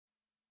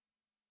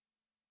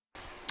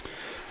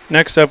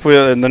Next up,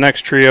 the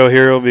next trio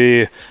here will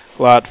be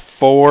lot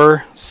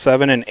 4,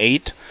 7, and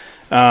 8.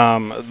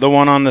 The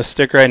one on the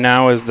stick right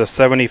now is the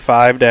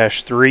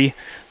 75-3.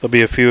 There'll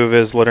be a few of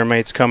his litter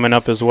mates coming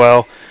up as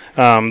well.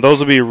 Those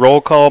will be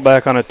roll call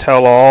back on a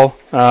tell-all,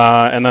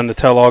 and then the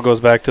tell-all goes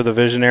back to the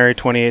Visionary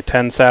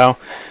 2810 sow.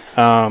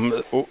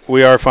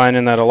 We are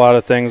finding that a lot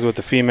of things with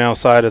the female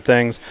side of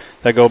things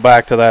that go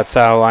back to that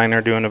sow line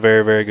are doing a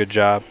very, very good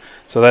job.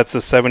 So that's the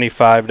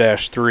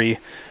 75-3.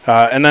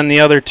 And then the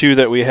other two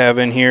that we have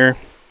in here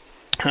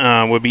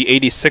would be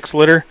 86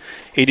 litter,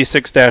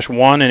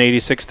 86-1 and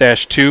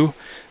 86-2.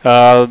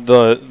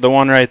 The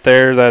one right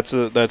there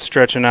that's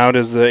stretching out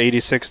is the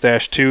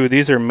 86-2.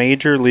 These are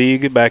major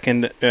league back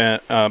on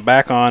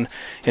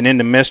and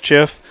into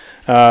mischief.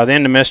 The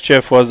Into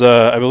Mischief was,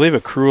 I believe,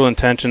 a Cruel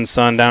Intentions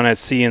son down at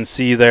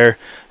C&C there.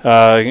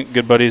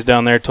 Good buddies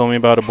down there told me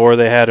about a boar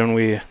they had, and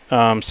we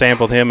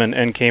sampled him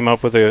and came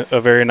up with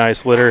a very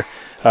nice litter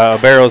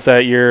of barrels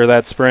that year,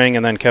 that spring,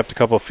 and then kept a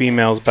couple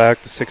females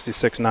back, the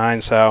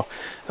 66-9 sow.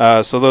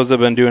 So those have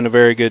been doing a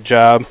very good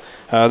job.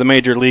 The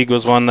Major League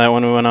was one that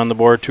when we went on the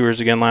board tours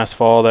again last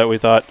fall that we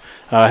thought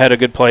had a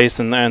good place,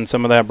 and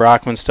some of that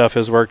Brockman stuff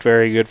has worked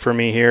very good for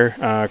me here,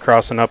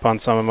 crossing up on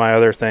some of my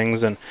other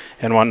things and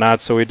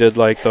whatnot, so we did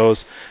like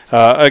those.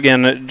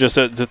 Again, just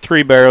the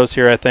 3 barrows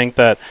here I think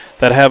that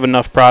have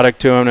enough product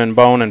to them, and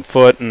bone and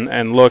foot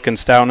and look and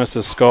stoutness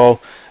of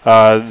skull.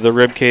 The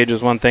rib cage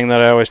is one thing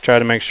that I always try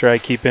to make sure I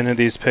keep into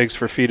these pigs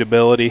for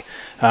feedability.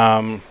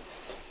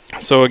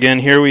 So again,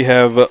 here we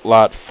have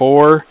lot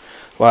 4,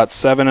 lot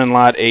 7, and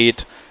lot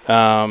 8.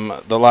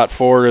 The lot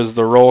 4 is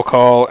the roll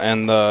call,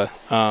 and the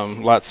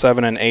lot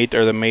 7 and 8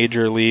 are the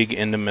Major League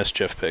Into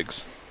Mischief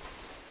pigs.